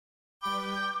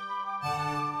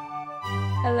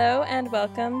Hello and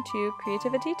welcome to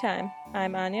Creativity Time.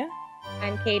 I'm Anya.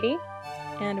 I'm Katie.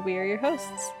 And we are your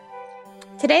hosts.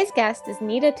 Today's guest is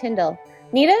Nita Tyndall.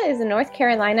 Nita is a North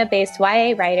Carolina-based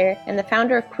YA writer and the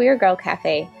founder of Queer Girl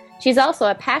Cafe. She's also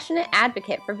a passionate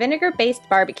advocate for vinegar-based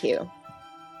barbecue.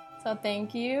 So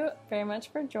thank you very much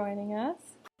for joining us.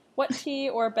 What tea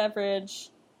or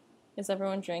beverage is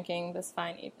everyone drinking this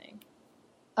fine evening?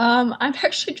 I'm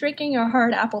actually drinking a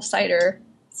hard apple cider,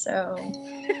 so...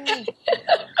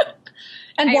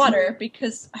 and water,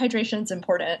 because hydration is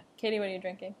important. Katie, what are you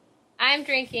drinking? I'm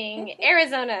drinking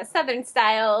Arizona Southern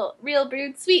Style Real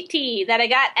Brewed Sweet Tea that I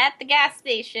got at the gas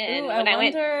station. Ooh, when I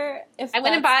went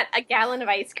and bought a gallon of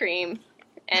ice cream,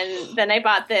 and then I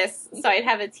bought this so I'd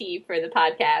have a tea for the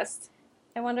podcast.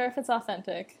 I wonder if it's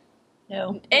authentic.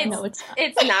 No, it's not.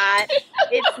 It's not.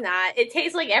 It's not. It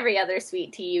tastes like every other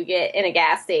sweet tea you get in a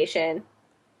gas station.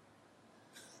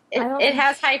 It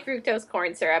has high fructose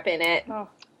corn syrup in it. Oh,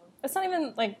 it's not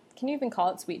even like. Can you even call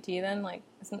it sweet tea then? Like,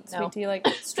 isn't sweet No. tea like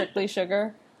strictly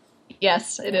sugar?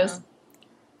 Yes, it is.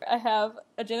 I have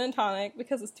a gin and tonic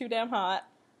because it's too damn hot,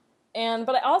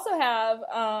 but I also have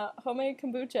homemade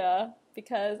kombucha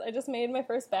because I just made my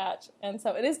first batch, and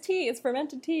so it is tea. It's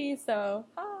fermented tea, so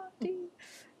tea.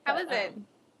 How is it?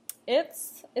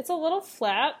 It's a little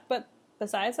flat, but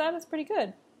besides that, it's pretty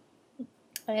good.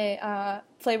 I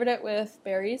flavored it with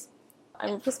berries.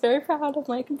 I'm just very proud of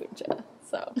my kombucha.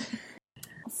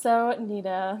 So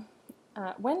Nita,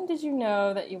 when did you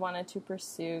know that you wanted to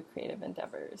pursue creative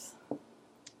endeavors?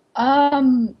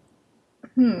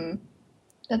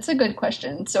 That's a good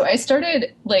question. So I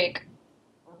started,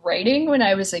 writing when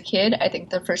I was a kid. I think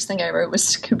the first thing I wrote was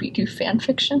Scooby-Doo fan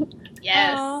fiction.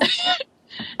 Yes.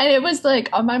 And it was,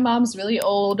 on my mom's really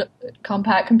old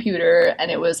compact computer,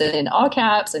 and it was in all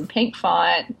caps and pink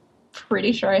font.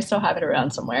 Pretty sure I still have it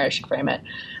around somewhere. I should frame it.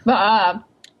 But,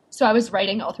 so I was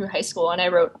writing all through high school, and I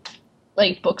wrote,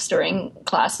 books during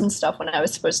class and stuff when I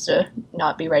was supposed to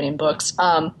not be writing books.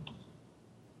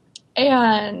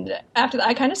 And after that,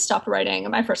 I kind of stopped writing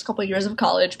in my first couple of years of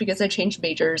college because I changed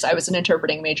majors. I was an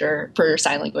interpreting major for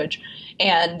sign language,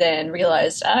 and then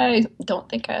realized I don't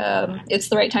think it's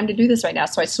the right time to do this right now.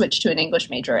 So I switched to an English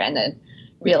major, and then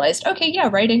realized, okay, yeah,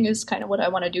 writing is kind of what I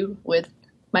want to do with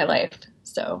my life.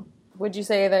 So, would you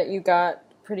say that you got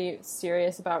pretty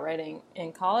serious about writing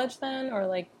in college then, or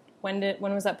when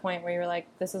was that point where you were like,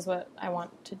 this is what I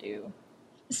want to do?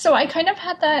 So I kind of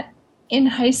had that. In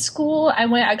high school, I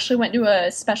actually went to a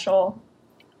special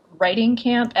writing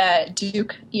camp at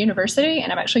Duke University,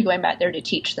 and I'm actually going back there to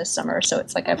teach this summer. So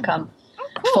it's like I've come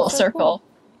full circle. Cool.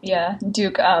 Yeah,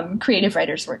 Duke Creative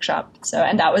Writers Workshop. So,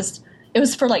 and it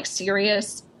was for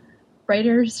serious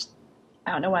writers.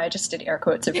 I don't know why I just did air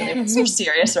quotes. It really was for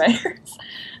serious writers,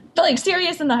 but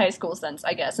serious in the high school sense,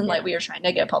 I guess. And we were trying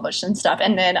to get published and stuff.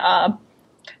 And then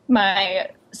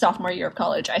my sophomore year of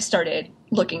college, I started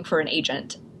looking for an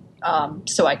agent.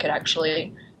 So I could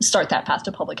actually start that path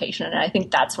to publication. And I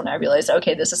think that's when I realized,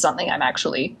 okay, this is something I'm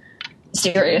actually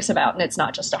serious about, and it's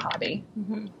not just a hobby.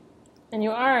 Mm-hmm. And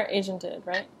you are agented,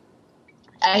 right?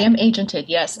 I am agented,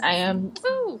 yes. I am.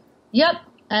 Woo! Yep.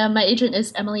 My agent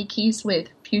is Emily Keys with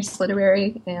Fuse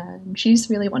Literary, and she's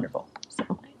really wonderful.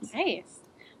 So. Nice.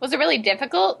 Was it really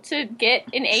difficult to get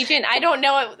an agent? I don't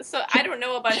know. So I don't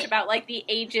know a bunch about the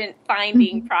agent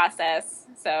finding process.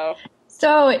 So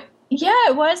yeah,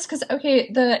 it was because,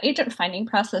 the agent finding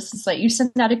process is you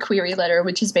send out a query letter,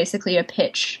 which is basically a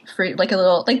pitch for a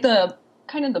little, the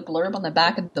kind of the blurb on the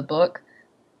back of the book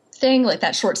thing,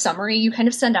 that short summary. You kind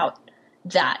of send out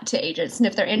that to agents. And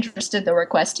if they're interested, they'll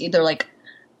request either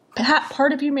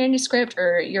part of your manuscript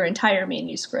or your entire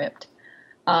manuscript.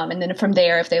 And then from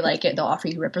there, if they like it, they'll offer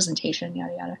you representation,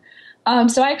 yada, yada.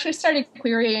 So I actually started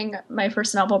querying my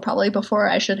first novel probably before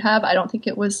I should have. I don't think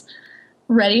it was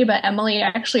ready, but Emily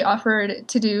actually offered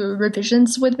to do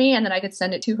revisions with me, and then I could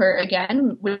send it to her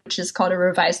again, which is called a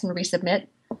revise and resubmit.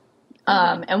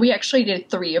 And we actually did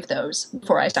 3 of those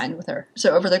before I signed with her.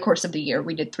 So over the course of the year,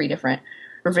 we did 3 different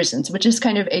revisions, which is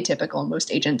kind of atypical.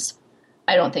 Most agents,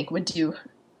 I don't think, would do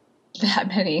that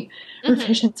many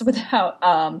revisions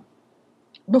without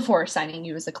before signing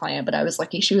you as a client. But I was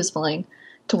lucky she was willing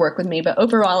to work with me. But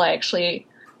overall, I actually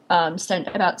sent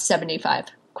about 75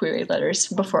 query letters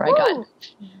before I got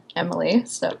Emily.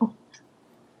 So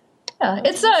yeah,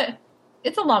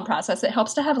 it's a long process. It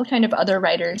helps to have kind of other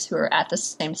writers who are at the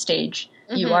same stage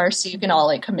you are, so you can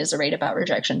all commiserate about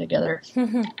rejection together.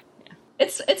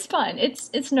 It's fun.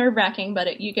 It's nerve-wracking,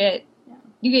 but you get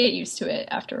used to it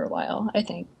after a while, I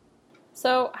think.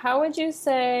 So how would you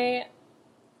say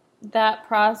that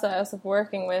process of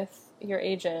working with your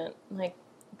agent,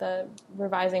 the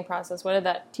revising process? What did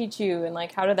that teach you, and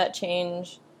like how did that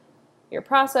change your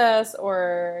process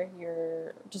or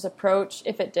your just approach,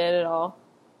 if it did at all?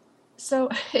 So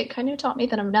it kind of taught me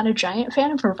that I'm not a giant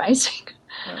fan of revising.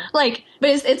 Like, but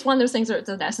it's one of those things where it's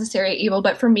a necessary evil.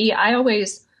 But for me, I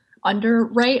always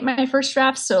underwrite my first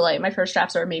drafts. So like my first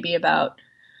drafts are maybe about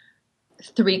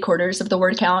 3/4 of the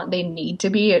word count they need to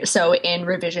be. So in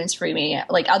revisions for me,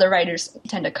 like other writers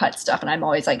tend to cut stuff, and I'm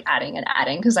always like adding and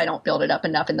adding because I don't build it up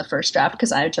enough in the first draft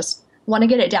because I just want to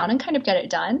get it down and kind of get it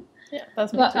done. Yeah,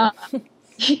 that's me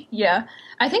too. Yeah,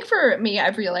 I think for me,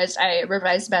 I've realized I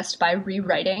revise best by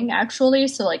rewriting actually.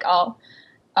 So like I'll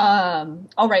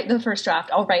write the first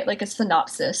draft. I'll write like a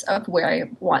synopsis of where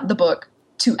I want the book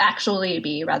to actually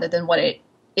be rather than what it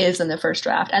is in the first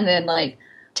draft, and then like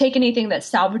take anything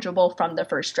that's salvageable from the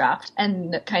first draft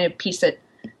and kind of piece it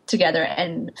together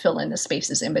and fill in the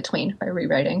spaces in between by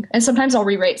rewriting. And sometimes I'll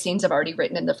rewrite scenes I've already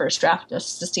written in the first draft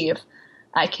just to see if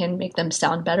I can make them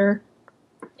sound better.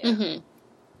 Mm-hmm.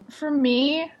 For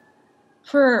me,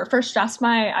 for first drafts,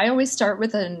 I always start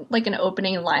with an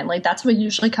opening line. Like that's what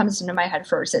usually comes into my head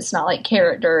first. It's not like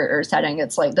character or setting.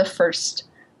 It's like the first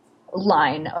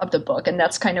line of the book, and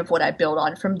that's kind of what I build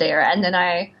on from there. And then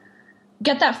I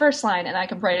get that first line and I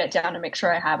can write it down to make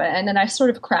sure I have it. And then I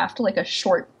sort of craft like a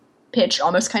short pitch,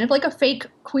 almost kind of like a fake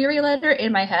query letter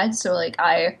in my head. So like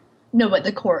I know what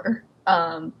the core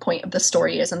point of the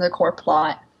story is and the core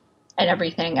plot and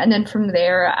everything. And then from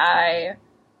there,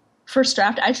 first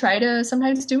draft, I try to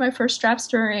sometimes do my first drafts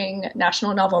during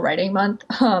National Novel Writing Month,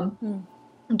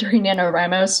 during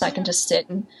NaNoWriMo, so I can just sit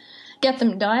and get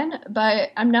them done.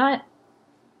 But I'm not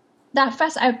that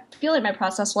fast. I feel like my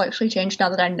process will actually change now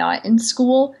that I'm not in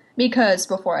school, because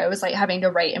before I was like having to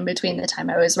write in between the time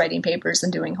I was writing papers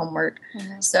and doing homework.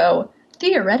 Mm-hmm. So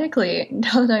theoretically,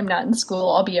 now that I'm not in school,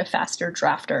 I'll be a faster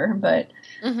drafter, but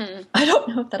I don't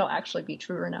know if that'll actually be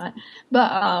true or not.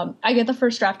 But I get the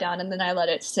first draft down and then I let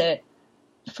it sit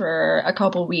for a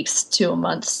couple weeks to a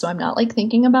month, so I'm not like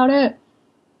thinking about it.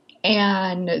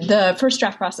 And the first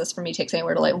draft process for me takes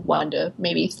anywhere to like 1 to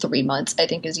maybe 3 months, I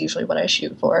think is usually what I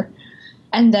shoot for.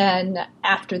 And then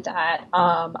after that,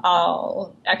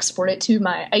 I'll export it to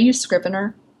I use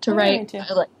Scrivener to write.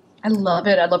 I love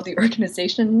it. I love the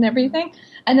organization and everything.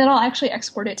 And then I'll actually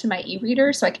export it to my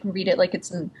e-reader so I can read it like it's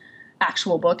an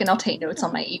actual book, and I'll take notes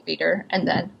on my e-reader and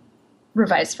then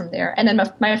revise from there. And then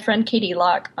my friend Katie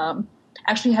Locke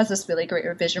actually has this really great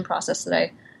revision process that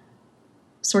I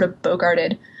sort of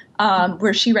bogarted,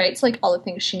 where she writes like all the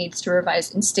things she needs to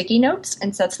revise in sticky notes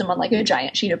and sets them on like a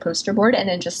giant sheet of poster board, and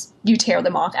then just you tear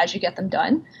them off as you get them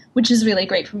done, which is really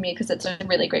great for me because it's a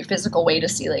really great physical way to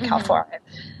see like how far I've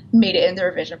made it in the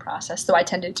revision process. So I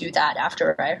tend to do that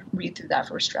after I read through that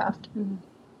first draft.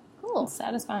 Cool.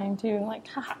 Satisfying too. Like,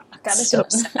 haha, I got it. So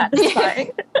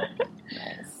satisfying.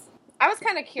 Nice. I was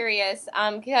kind of curious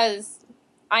because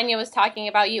Anya was talking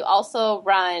about you also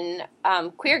run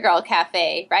Queer Girl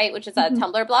Cafe, right? Which is a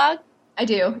Tumblr blog. I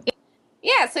do.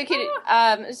 Yeah, so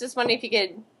I was just wondering if you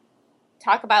could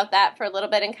talk about that for a little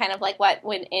bit and kind of like what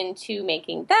went into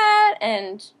making that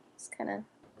and just kind of.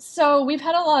 So we've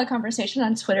had a lot of conversation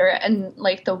on Twitter and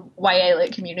like the YA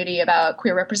lit community about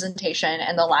queer representation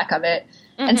and the lack of it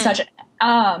and such.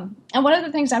 And one of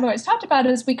the things I've always talked about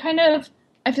is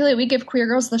I feel like we give queer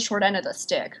girls the short end of the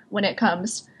stick when it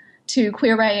comes to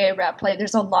queer YA rep. Like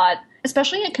there's a lot,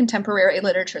 especially in contemporary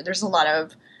literature, there's a lot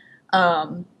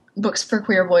of books for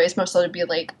queer boys. Most of it would be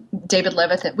like David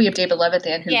Levithan. We have David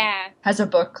Levithan who has a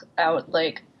book out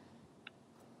like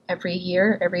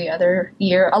every other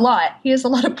year, a lot. He has a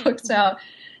lot of books out.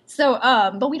 So,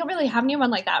 but we don't really have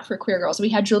anyone like that for queer girls. We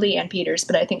had Julie Ann Peters,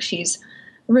 but I think she's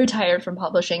retired from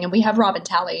publishing. And we have Robin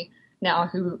Talley now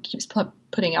who keeps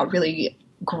putting out really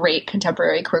great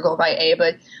contemporary queer girl YA,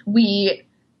 but we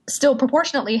still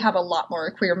proportionately have a lot more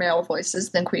queer male voices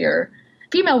than queer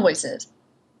female voices.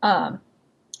 And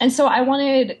so I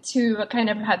wanted to kind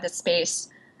of have this space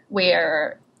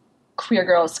where queer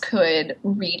girls could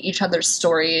read each other's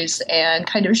stories and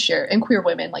kind of share, and queer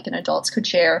women, like in adults, could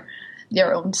share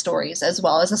their own stories as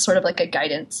well as a sort of like a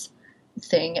guidance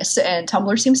thing. And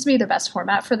Tumblr seems to be the best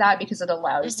format for that because it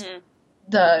allows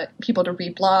the people to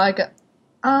reblog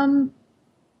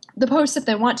the posts if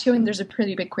they want to, and there's a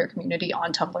pretty big queer community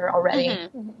on Tumblr already.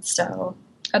 So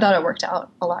I thought it worked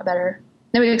out a lot better.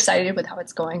 I'm excited with how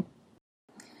it's going.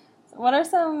 What are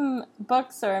some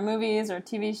books or movies or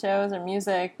TV shows or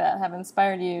music that have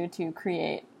inspired you to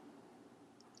create?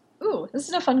 Ooh, this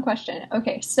is a fun question.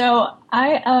 Okay, so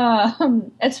I,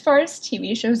 as far as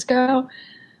TV shows go,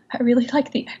 I really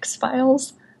like The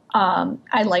X-Files.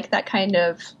 I like that kind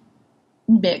of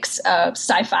mix of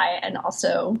sci-fi and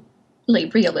also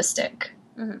like realistic,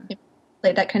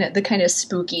 like the kind of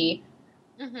spooky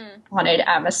haunted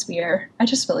atmosphere. I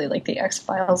just really like the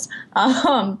X-Files.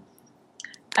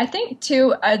 I think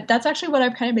too, that's actually what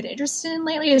I've kind of been interested in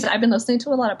lately. Is I've been listening to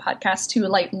a lot of podcasts too,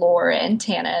 like Lore and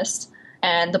Tanis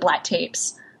and the Black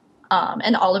Tapes,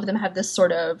 and all of them have this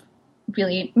sort of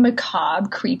really macabre,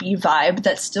 creepy vibe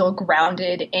that's still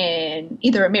grounded in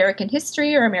either American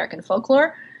history or American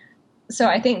folklore. So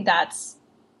I think that's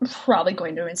probably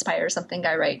going to inspire something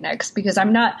I write next, because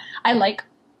I like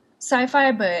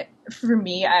sci-fi, but for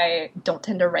me, I don't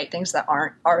tend to write things that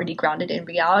aren't already grounded in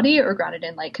reality or grounded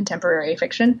in like contemporary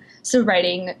fiction. So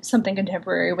writing something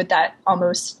contemporary with that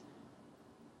almost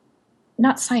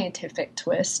not scientific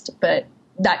twist, but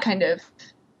that kind of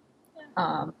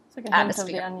it's like a hint of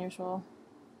the unusual.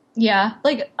 Yeah,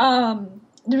 like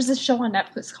there's this show on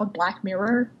Netflix called Black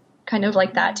Mirror, kind of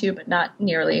like that too, but not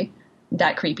nearly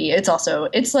that creepy. It's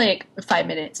like 5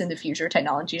 minutes in the future,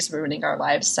 technology is ruining our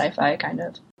lives, sci-fi kind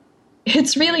of.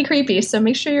 It's really creepy, so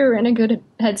make sure you're in a good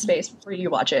headspace before you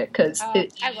watch it, because I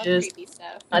love is creepy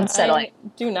stuff. unsettling. I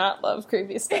do not love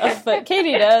creepy stuff, but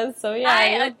Katie does, so yeah. I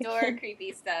adore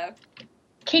creepy stuff.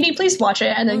 Katie, please watch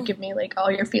it and then give me like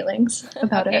all your feelings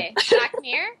about it. Black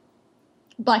Mirror?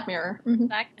 Black Mirror. Mm-hmm.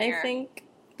 Black Mirror. I think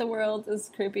the world is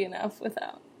creepy enough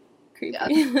without creepy.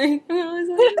 Yeah. Like, I'm always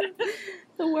like,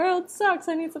 the world sucks.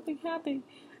 I need something happy.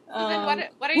 Then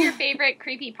what are your favorite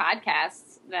creepy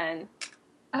podcasts then?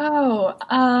 Oh,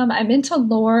 I'm into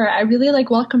lore. I really like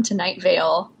Welcome to Night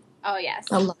Vale. Oh yes,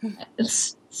 I love it.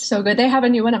 It's so good. They have a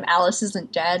new one. Alice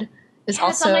Isn't Dead. Is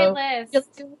also on my list.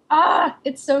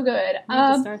 It's so good.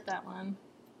 I need to start that one.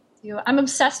 I'm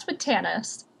obsessed with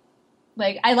Tanis.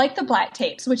 Like, I like the Black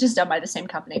Tapes, which is done by the same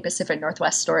company, Pacific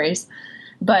Northwest Stories.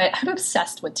 But I'm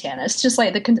obsessed with Tanis. Just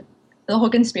like the whole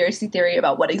conspiracy theory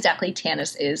about what exactly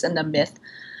Tanis is and the myth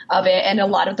of it. And a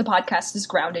lot of the podcast is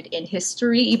grounded in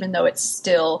history, even though it's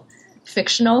still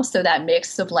fictional. So that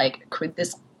mix of like, could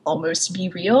this almost be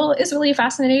real is really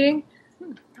fascinating.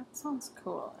 That sounds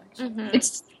cool, actually. Mm-hmm.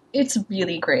 It's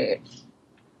really great.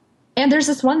 And there's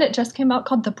this one that just came out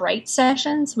called The Bright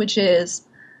Sessions, which is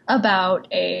about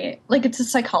it's a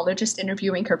psychologist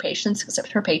interviewing her patients,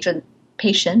 except her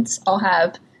patients all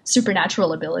have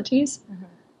supernatural abilities. Mm-hmm.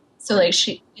 So like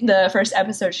in the first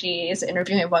episode, she is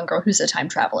interviewing one girl who's a time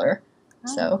traveler.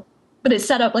 Oh. So, but it's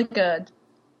set up like a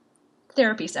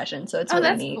therapy session, so it's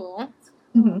really neat. Cool.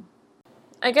 Mm-hmm.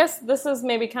 I guess this is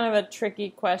maybe kind of a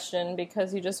tricky question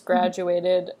because you just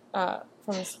graduated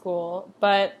from school,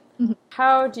 but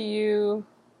how do you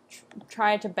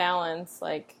try to balance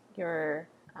like your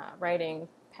writing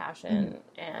passion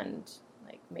and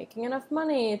like making enough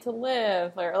money to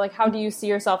live, or like how do you see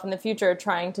yourself in the future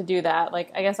trying to do that?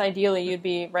 Like, I guess ideally you'd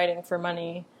be writing for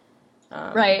money.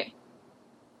 Right.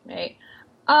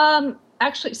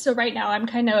 Actually, so right now I'm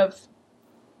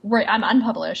I'm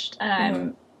unpublished and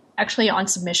I'm actually on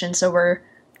submission. So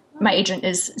my agent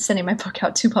is sending my book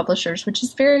out to publishers, which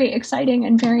is very exciting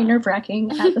and very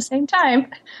nerve-wracking at the same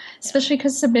time, especially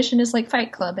because submission is like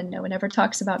Fight Club and no one ever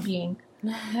talks about being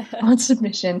on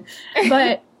submission.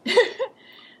 But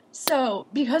so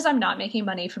because I'm not making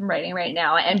money from writing right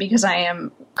now, and because I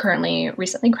am currently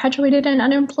recently graduated and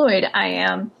unemployed, I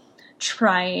am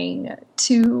trying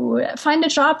to find a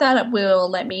job that will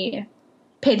let me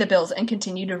pay the bills and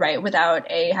continue to write without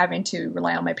having to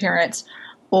rely on my parents,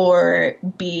 or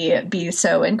be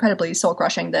so incredibly soul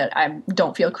crushing that I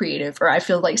don't feel creative, or I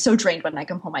feel like so drained when I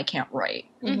come home I can't write.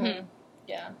 Mm-hmm.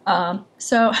 Yeah.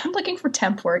 So I'm looking for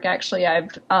temp work. Actually,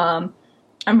 I'm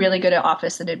really good at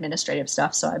office and administrative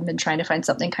stuff, so I've been trying to find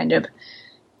something kind of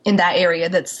in that area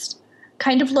that's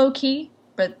kind of low key,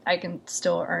 but I can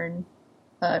still earn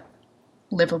a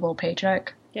livable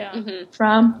paycheck. Yeah. Mm-hmm.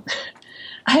 From.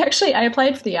 I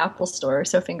applied for the Apple Store,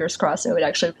 so fingers crossed I would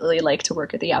actually really like to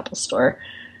work at the Apple Store.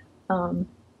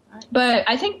 But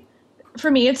I think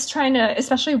for me it's trying to,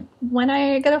 especially when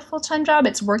I get a full-time job,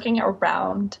 it's working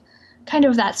around kind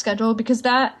of that schedule, because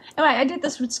I did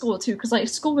this with school too, because like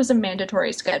school was a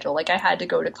mandatory schedule. Like I had to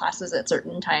go to classes at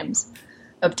certain times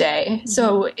of day. Mm-hmm.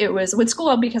 So it was with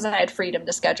school, because I had freedom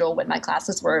to schedule when my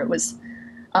classes were, it was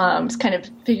kind of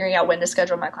figuring out when to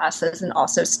schedule my classes and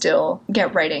also still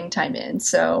get writing time in.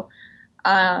 So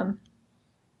I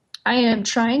am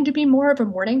trying to be more of a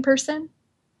morning person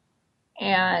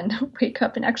and wake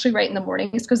up and actually write in the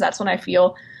mornings, because that's when I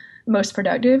feel most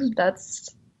productive.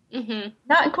 That's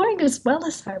not going as well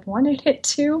as I wanted it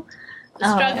to.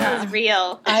 The struggle is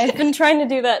real. I've been trying to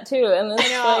do that too, and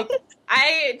it's like,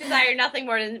 I desire nothing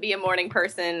more than to be a morning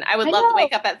person. I would love to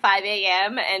wake up at 5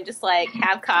 a.m. and just like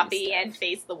have coffee and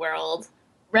face the world.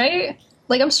 Right?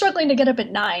 Like, I'm struggling to get up at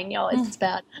 9, y'all. It's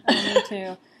bad. Me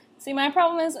too. See, my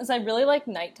problem is I really like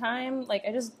nighttime. Like,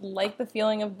 I just like the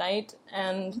feeling of night,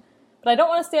 but I don't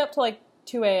want to stay up till, like,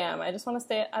 2 a.m. I just want to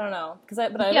stay, I don't know.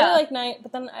 But I really like night,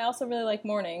 but then I also really like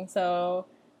morning. So,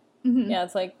 yeah,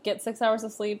 it's like, get 6 hours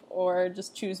of sleep or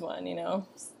just choose one, you know?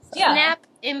 So. Yeah. Nap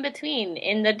in between,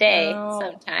 in the day,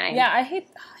 sometime. Yeah, I hate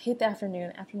the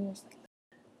afternoon. Afternoon's like...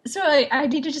 So I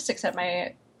need to just accept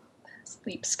my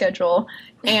sleep schedule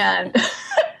and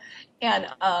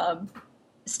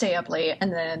stay up late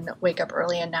and then wake up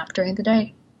early and nap during the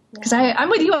day. Because I'm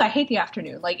with you. I hate the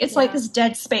afternoon. Like, it's like this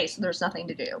dead space. And there's nothing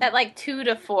to do. At like 2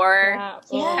 to 4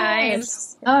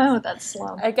 times. Oh, that's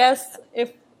slow. I guess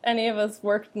if any of us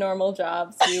worked normal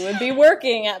jobs, we would be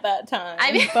working at that time.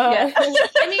 I mean, I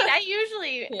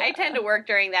I tend to work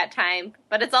during that time,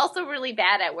 but it's also really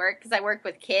bad at work because I work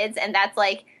with kids, and that's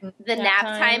like the nap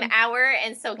time hour,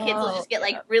 and so kids will just get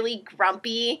like really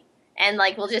grumpy and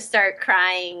like will just start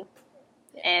crying,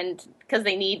 and because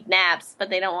they need naps, but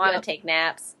they don't want to take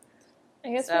naps. I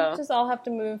guess we just all have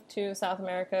to move to South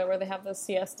America where they have the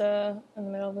siesta in the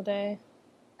middle of the day.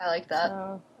 I like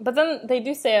that. But then they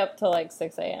do stay up till like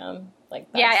 6 a.m. Like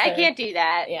I can't do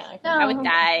that. Yeah, I would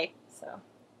die. So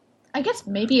I guess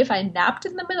maybe if I napped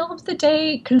in the middle of the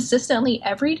day consistently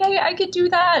every day, I could do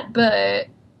that, but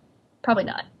probably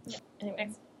not. Yeah.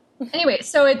 Anyway,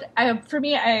 so for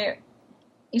me,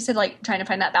 you said like trying to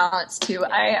find that balance too.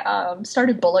 I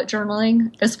started bullet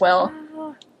journaling as well.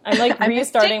 I'm like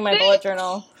restarting my bullet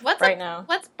journal now.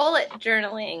 What's bullet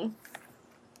journaling?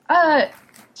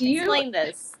 Explain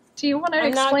this? Do you want to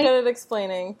explain? I'm not good at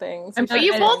explaining things. But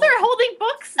you both are holding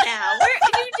books now. Are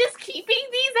you just keeping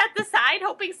these at the side,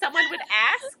 hoping someone would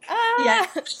ask?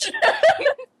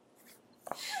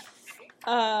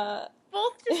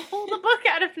 Both just pulled a book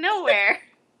out of nowhere.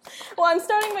 Well, I'm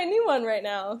starting my new one right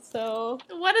now, so...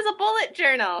 What is a bullet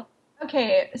journal?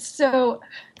 Okay, so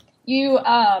you,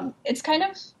 it's kind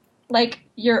of like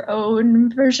your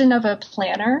own version of a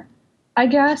planner, I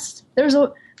guess. There's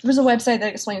a website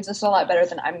that explains this a lot better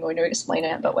than I'm going to explain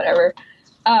it, but whatever.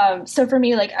 So for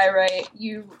me, like,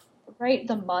 you write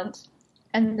the month,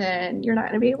 and then you're not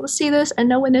going to be able to see this, and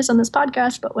no one is on this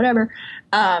podcast, but whatever.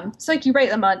 So, like, you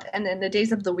write the month, and then the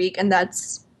days of the week, and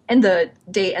the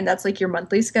date, and that's, like, your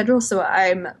monthly schedule. So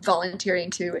I'm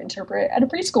volunteering to interpret at a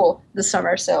preschool this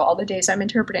summer, so all the days I'm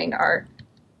interpreting are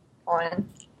on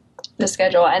the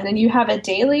schedule. And then you have a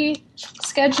daily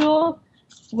schedule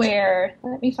where,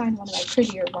 let me find one of my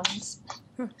prettier ones.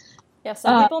 Yeah,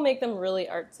 some people make them really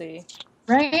artsy.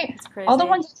 Right? It's crazy. All the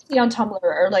ones you see on Tumblr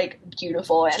are, like,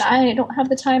 beautiful, and I don't have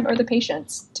the time or the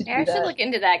patience to do that. I should look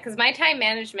into that, because my time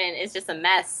management is just a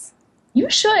mess. You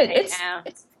should. It's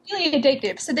really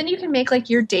addictive. So then you can make, like,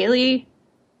 your daily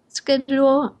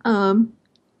schedule, and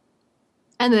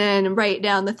then write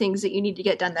down the things that you need to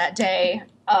get done that day.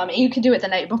 And you can do it the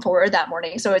night before or that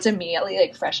morning, so it's immediately,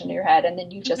 like, fresh into your head, and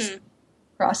then you just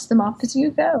cross them off as you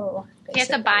go. Basically. You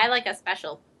have to buy, like, a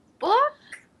special book?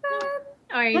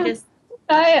 Or you just...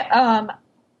 I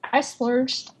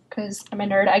splurged because I'm a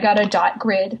nerd. I got a dot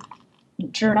grid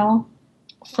journal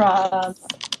from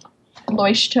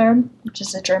Leuchtturm, which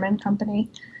is a German company.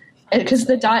 Because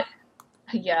the dot,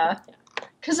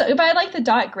 because I like the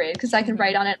dot grid because I can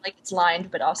write on it like it's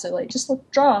lined, but also like just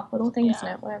draw little things in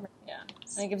it, whatever. Yeah,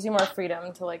 and it gives you more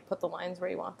freedom to like put the lines where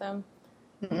you want them.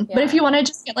 Mm-hmm. Yeah. But if you want to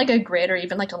just get like a grid or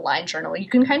even like a line journal, you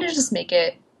can kind of just make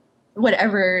it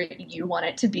whatever you want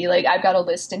it to be. Like I've got a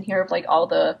list in here of like all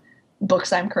the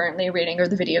books I'm currently reading or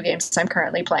the video games I'm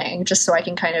currently playing, just so I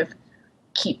can kind of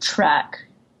keep track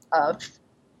of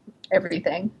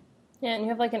everything. Yeah, and you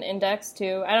have like an index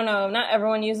too. I don't know, not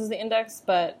everyone uses the index,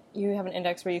 but you have an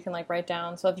index where you can like write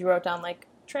down. So if you wrote down like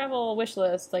travel wish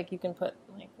list, like you can put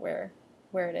like where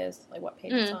it is, like what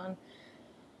page it's on.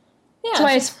 Yeah, so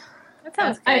that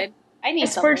sounds good. I need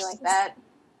something like that.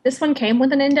 This one came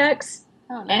with an index,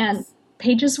 nice. And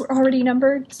pages were already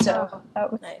numbered, so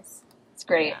that was nice. It's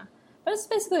great. Yeah. But it's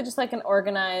basically just like an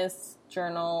organized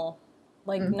journal,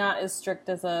 like not as strict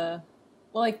as because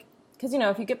you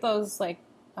know if you get those like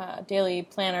daily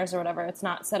planners or whatever, it's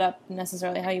not set up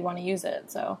necessarily how you want to use it.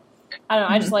 So I don't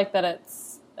know. I just like that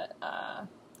it's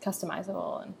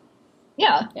customizable and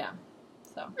yeah.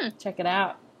 So check it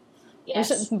out.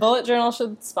 Yes. Bullet Journal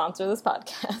should sponsor this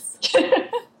podcast.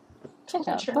 Check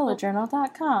out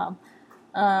bulletjournal.com.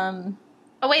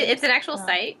 Oh wait, it's an actual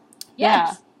site? Yes.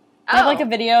 Yeah. I have like a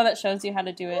video that shows you how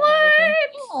to do it. What? And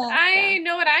everything. I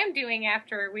know what I'm doing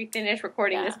after we finish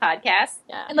recording this podcast.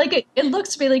 Yeah. And like it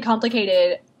looks really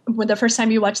complicated. When the first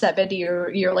time you watch that video,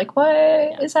 you're like, "What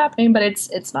is happening?" But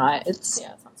it's not. It's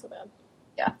not so bad.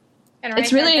 Yeah. Gonna write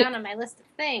that down on my list of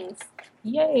things.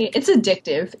 Yay. It's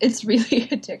addictive. It's really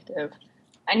addictive.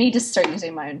 I need to start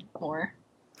using mine more.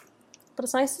 But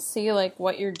it's nice to see, like,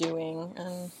 what you're doing,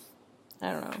 and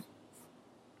I don't know.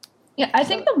 Yeah, I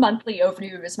think the monthly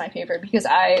overview is my favorite because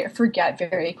I forget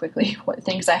very quickly what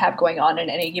things I have going on in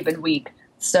any given week.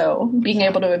 So being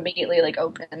able to immediately, like,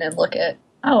 open and look at,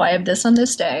 oh, I have this on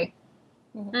this day.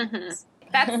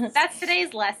 Mm-hmm. That's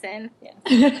today's lesson.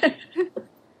 Yeah.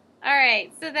 All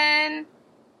right, so then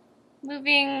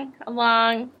moving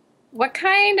along, what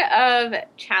kind of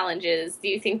challenges do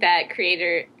you think that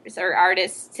creators or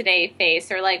artists today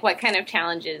face, or like what kind of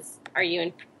challenges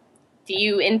do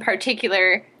you in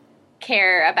particular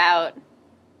care about?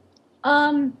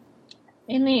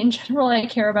 Mainly in general, I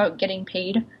care about getting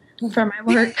paid for my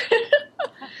work.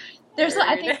 There's a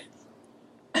lot of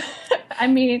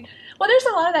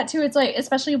that too. It's like,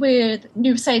 especially with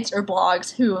news sites or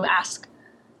blogs who ask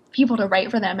people to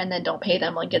write for them and then don't pay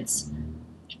them, like it's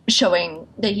showing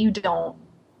that you don't.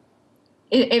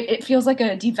 It feels like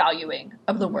a devaluing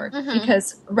of the work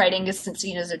because writing isn't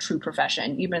seen as a true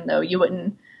profession, even though you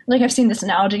wouldn't. Like, I've seen this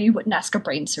analogy, you wouldn't ask a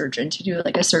brain surgeon to do,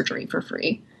 like, a surgery for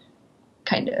free,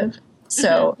 kind of.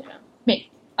 So,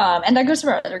 and that goes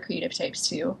for other creative types,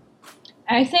 too.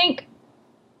 And I think,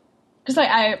 because,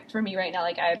 like, for me right now,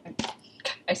 like,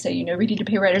 I say, you know, we need to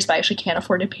pay writers, but I actually can't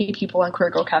afford to pay people on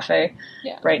Queer Girl Cafe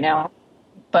right now.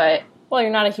 But... Well, you're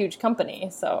not a huge company,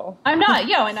 so... I'm not,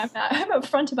 and I'm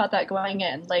upfront about that going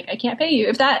in. Like, I can't pay you.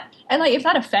 If that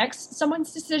affects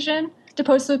someone's decision to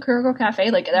post to the Queer Girl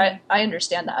Cafe, like, that, I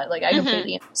understand that. Like, I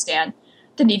completely understand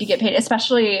the need to get paid,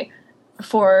 especially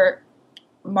for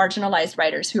marginalized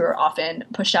writers who are often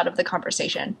pushed out of the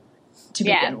conversation to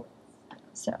begin with.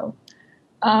 So,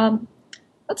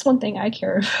 that's one thing I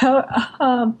care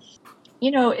about.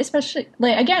 You know, especially,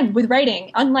 like, again, with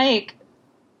writing, unlike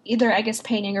either, I guess,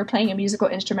 painting or playing a musical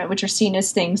instrument, which are seen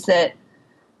as things that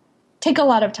take a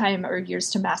lot of time or years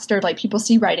to master. Like, people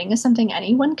see writing as something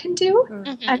anyone can do.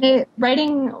 And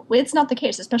writing, it's not the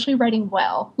case, especially writing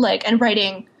well. Like, and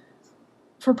writing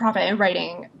for profit and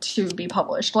writing to be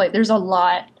published. Like, there's a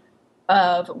lot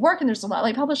of work and there's a lot,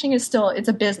 like, publishing is still, it's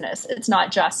a business. It's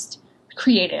not just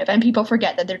creative. And people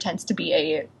forget that there tends to be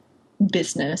a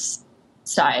business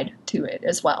side to it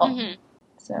as well.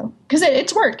 So, because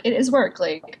it's work. It is work.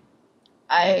 Like,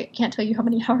 I can't tell you how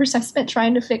many hours I've spent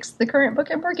trying to fix the current book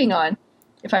I'm working on.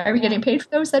 If I were getting paid for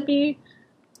those, that'd be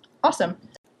awesome.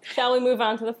 Shall we move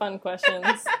on to the fun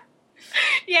questions?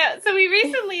 So we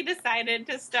recently decided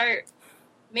to start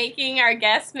making our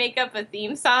guests make up a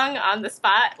theme song on the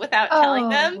spot without telling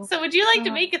them. So would you like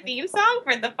to make a theme song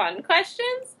for the fun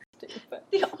questions?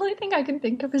 The only thing I can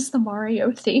think of is the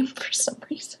Mario theme for some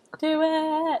reason. Do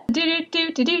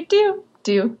it!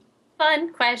 Do.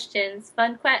 Fun questions,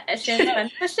 fun questions,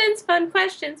 fun questions, fun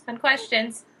questions, fun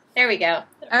questions. There we go.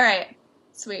 All right.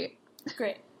 Sweet.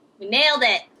 Great. We nailed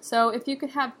it. So, if you could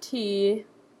have tea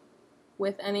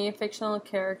with any fictional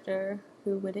character,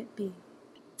 who would it be?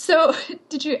 So,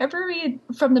 did you ever read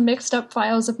From the Mixed Up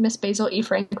Files of Miss Basil E.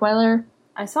 Frankweiler?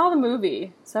 I saw the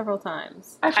movie several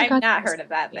times. I've not heard of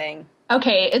that thing.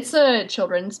 Okay, it's a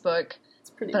children's book. It's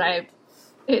pretty weird.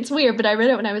 It's weird, but I read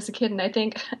it when I was a kid, and I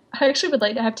think I actually would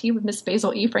like to have tea with Miss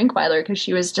Basil E. Frankweiler, because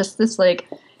she was just this, like,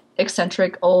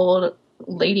 eccentric old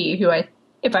lady who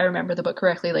if I remember the book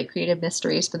correctly, like, created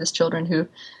mysteries for these children who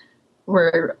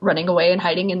were running away and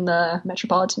hiding in the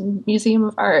Metropolitan Museum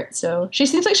of Art. So she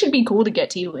seems like she'd be cool to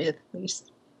get tea with, at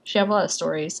least. She have a lot of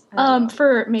stories.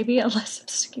 For maybe a less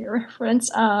obscure reference,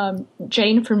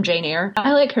 Jane from Jane Eyre.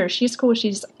 I like her. She's cool.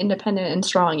 She's independent and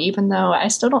strong, even though I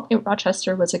still don't think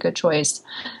Rochester was a good choice.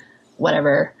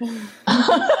 Whatever.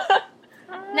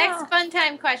 Next fun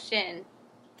time question.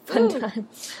 Fun time.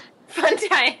 Fun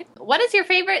time. What is your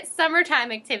favorite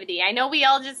summertime activity? I know we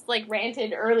all just, like,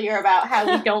 ranted earlier about how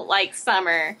we don't like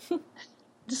summer.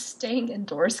 Does staying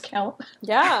indoors count?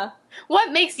 Yeah.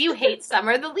 What makes you hate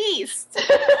summer the least?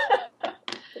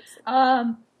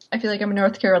 I feel like I'm a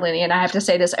North Carolinian. I have to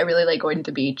say this. I really like going to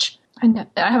the beach. I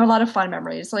have a lot of fun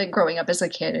memories, like growing up as a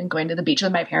kid and going to the beach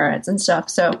with my parents and stuff.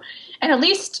 So, and at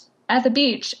least at the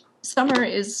beach, summer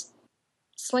is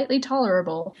slightly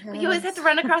tolerable. But you always have to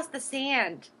run across the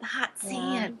sand, the hot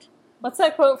sand. What's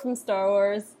that quote from Star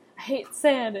Wars? I hate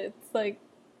sand. It's like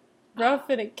rough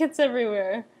and it gets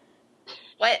everywhere.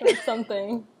 What? Or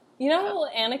something. You know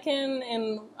Anakin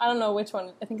in, I don't know which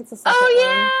one. I think it's the second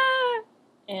Oh,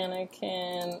 yeah! one.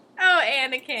 Anakin. Oh,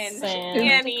 Anakin. Sand.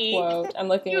 Annie. Quote. I'm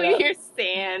looking You it up. hear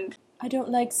sand. I don't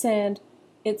like sand.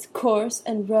 It's coarse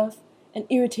and rough and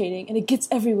irritating and it gets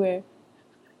everywhere.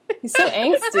 He's so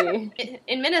angsty.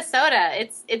 In Minnesota,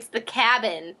 it's the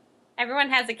cabin Everyone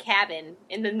has a cabin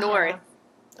in the north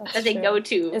that they true. go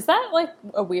to. Is that like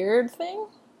a weird thing?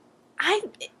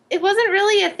 It wasn't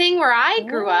really a thing where I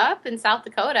grew up in South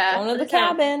Dakota. Going to the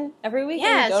cabin every weekend.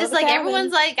 Yeah, it's just like cabin.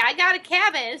 everyone's like, I got a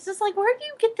cabin. It's just like, where do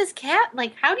you get this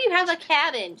Like, how do you have a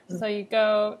cabin? So you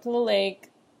go to the lake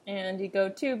and you go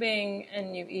tubing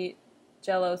and you eat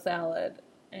Jello salad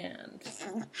and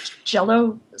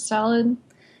Jello salad.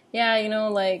 Yeah,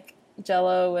 like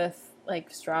Jello with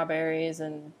like strawberries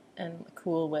and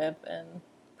Cool Whip and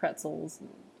pretzels.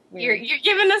 And you're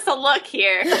giving us a look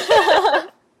here.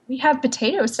 We have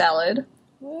potato salad,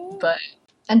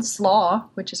 and slaw,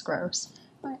 which is gross.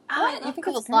 You think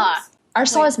it's slaw? Our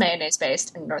slaw is mayonnaise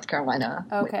based in North Carolina,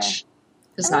 which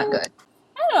is not good.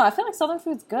 I don't know. I feel like Southern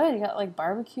food's good. You got like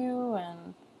barbecue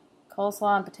and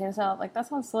coleslaw and potato salad. Like that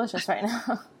sounds delicious right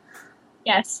now.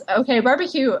 Yes. Okay.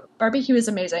 Barbecue is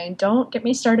amazing. Don't get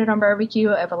me started on barbecue.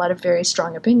 I have a lot of very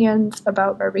strong opinions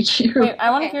about barbecue. Wait,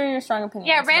 I want to hear your strong opinions.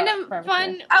 Yeah, random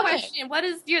fun question. What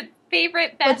is your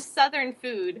favorite, best Southern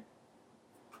food?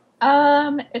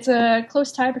 It's a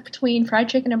close tie between fried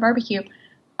chicken and barbecue,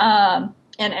 and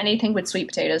anything with sweet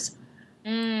potatoes.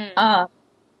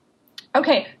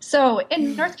 Okay, so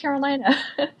in North Carolina,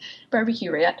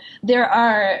 barbecue rant, there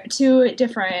are two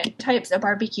different types of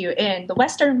barbecue. In the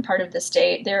western part of the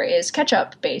state, there is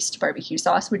ketchup-based barbecue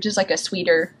sauce, which is like a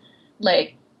sweeter,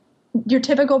 like your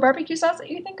typical barbecue sauce that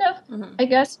you think of, I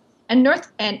guess. And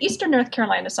eastern North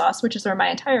Carolina sauce, which is where my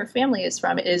entire family is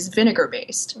from, is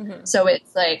vinegar-based. So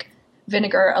it's like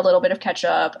vinegar, a little bit of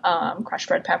ketchup, crushed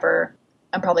red pepper.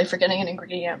 I'm probably forgetting an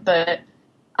ingredient, but...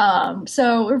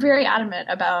 so we're very adamant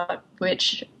about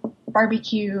which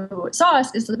barbecue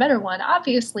sauce is the better one.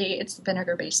 Obviously, it's the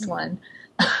vinegar-based one.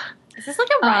 Is this like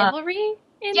a rivalry?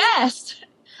 Yes!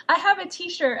 I have a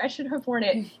t-shirt. I should have worn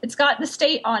it. It's got the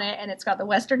state on it, and it's got the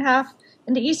western half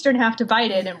and the eastern half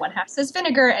divided, and one half says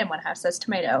vinegar and one half says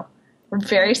tomato. We're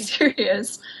very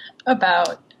serious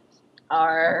about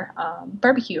our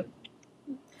barbecue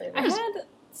flavors. I had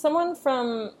someone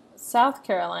from South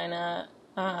Carolina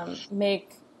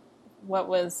make what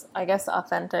was, I guess,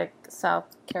 authentic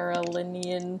South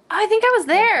Carolinian. I think I was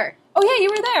there. Oh, yeah, you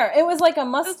were there. It was like a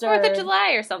mustard. It was 4th of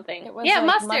July or something. It was like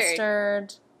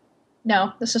mustard.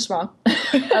 No, this is wrong.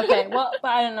 Okay, well, but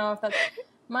I don't know if that's...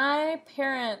 My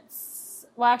parents...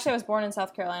 Well, actually, I was born in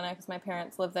South Carolina because my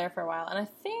parents lived there for a while. And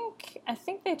I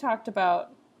think they talked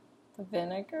about the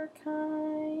vinegar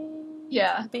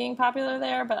kind being popular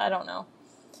there, but I don't know.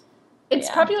 It's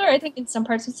popular, I think, in some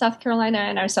parts of South Carolina,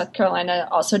 and our South Carolina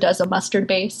also does a mustard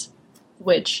base,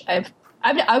 which I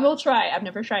will try. I've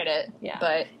never tried it,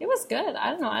 but it was good. I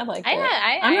don't know. I like it.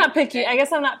 I'm not picky. I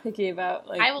guess I'm not picky about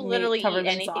like. I will literally eat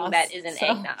anything sauce, that isn't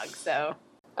eggnog. So.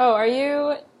 Oh, are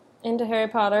you into Harry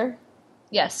Potter?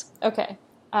 Yes. Okay.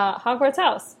 Hogwarts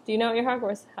house. Do you know what your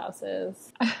Hogwarts house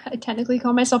is? I technically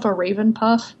call myself a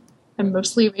Ravenpuff. I'm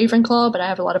mostly Ravenclaw, but I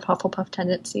have a lot of Hufflepuff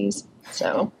tendencies.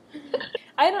 So.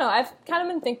 I don't know. I've kind of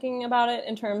been thinking about it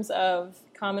in terms of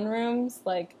common rooms.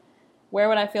 Like, where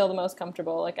would I feel the most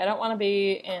comfortable? Like, I don't want to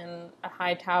be in a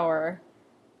high tower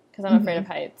because I'm afraid of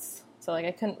heights. So, like,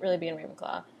 I couldn't really be in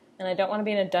Ravenclaw. And I don't want to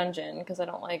be in a dungeon because I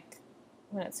don't like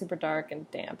when it's super dark and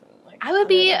damp. And, like, I would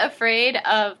be afraid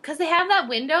of... Because they have that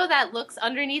window that looks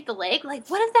underneath the lake. Like,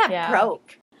 what if that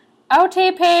broke?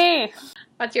 OTP!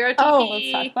 What's your OTP? Oh,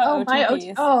 let's talk about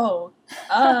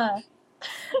OTPs.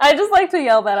 I just like to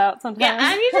yell that out sometimes. Yeah,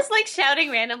 aren't you just like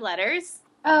shouting random letters?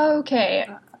 Okay,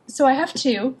 so I have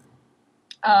two.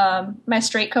 My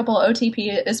straight couple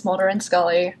OTP is Mulder and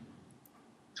Scully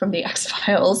from the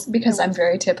X-Files, because I'm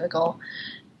very typical.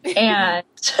 And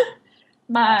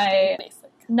my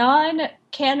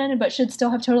non-canon, but should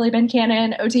still have totally been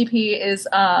canon, OTP is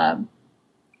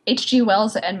H.G.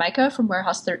 Wells and Micah from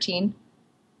Warehouse 13.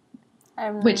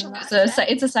 Which is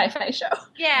it's a sci-fi show.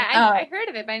 Yeah, I heard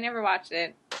of it, but I never watched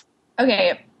it.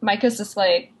 Okay, Micah's this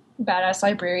like badass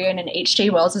librarian, and H.G.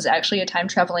 Wells is actually a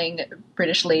time-traveling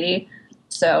British lady.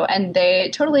 So, and they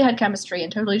totally had chemistry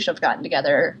and totally should have gotten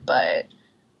together, but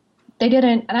they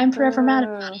didn't, and I'm forever mad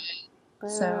about it.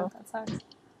 So that sucks.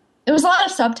 It was a lot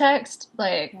of subtext.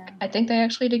 Like, I think they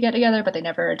actually did get together, but they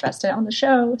never addressed it on the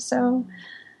show. So,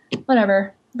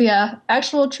 whatever. But yeah,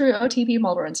 actual true OTP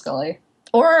Mulder and Scully.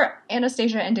 Or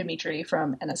Anastasia and Dimitri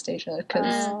from Anastasia,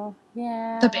 because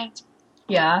the band.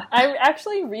 Yeah. I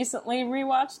actually recently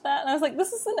rewatched that, and I was like,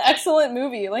 this is an excellent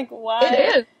movie. Like, why?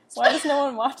 It is. Why does no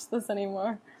one watch this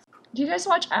anymore? Do you guys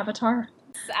watch Avatar?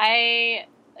 I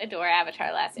adore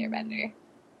Avatar: Last Airbender.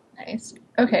 Nice.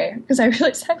 Okay, because I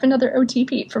realized I have another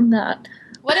OTP from that.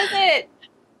 What is it?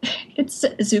 It's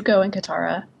Zuko and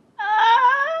Katara.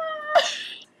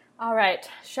 All right.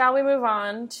 Shall we move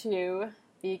on to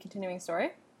the continuing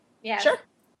story? Yeah. Sure.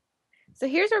 So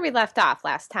here's where we left off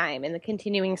last time in the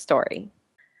continuing story.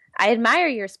 I admire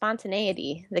your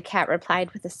spontaneity, the cat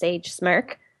replied with a sage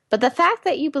smirk. But the fact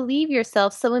that you believe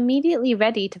yourself so immediately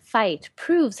ready to fight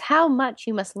proves how much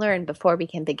you must learn before we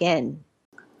can begin.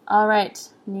 All right,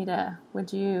 Nita,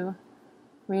 would you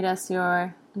read us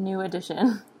your new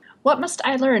edition? What must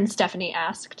I learn? Stephanie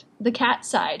asked. The cat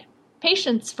sighed.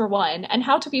 Patience, for one, and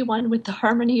how to be one with the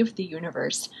harmony of the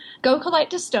universe. Go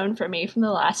collect a stone for me from the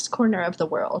last corner of the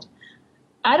world.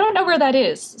 I don't know where that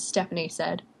is, Stephanie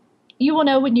said. You will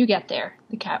know when you get there,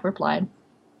 the cat replied.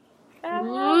 I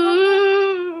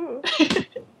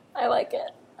like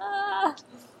it.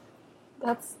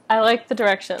 I like the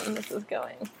direction this is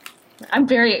going. I'm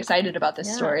very excited about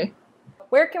this story.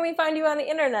 Where can we find you on the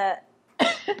internet?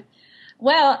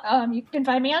 Well, you can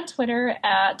find me on Twitter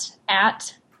at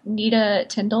Nita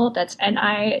Tyndall. That's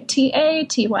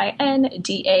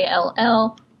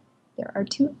NITATYNDALL. There are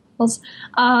 2 L's.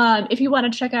 If you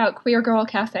want to check out Queer Girl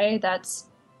Cafe, that's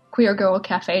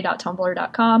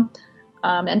queergirlcafe.tumblr.com.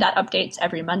 And that updates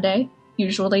every Monday,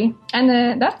 usually. And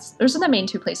then those are the main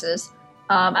 2 places.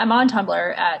 I'm on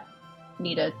Tumblr at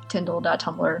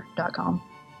nitatyndall.tumblr.com,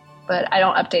 but I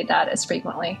don't update that as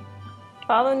frequently.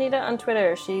 Follow Nita on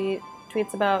Twitter. She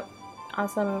tweets about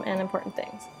awesome and important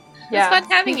things. It's fun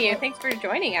having you. Thanks for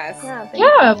joining us.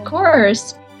 Yeah, of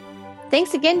course.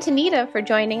 Thanks again to Nita for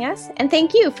joining us, and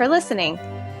thank you for listening.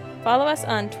 Follow us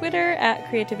on Twitter at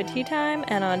CreativityTime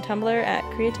and on Tumblr at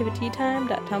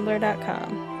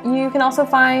creativitytime.tumblr.com. You can also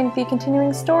find the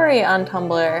continuing story on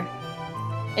Tumblr.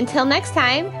 Until next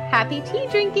time, happy tea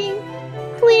drinking.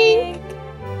 Clink!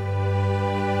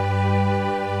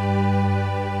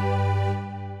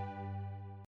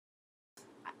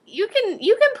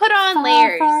 You can put on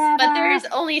layers, but there's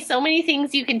only so many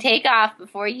things you can take off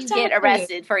before you get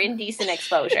arrested for indecent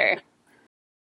exposure.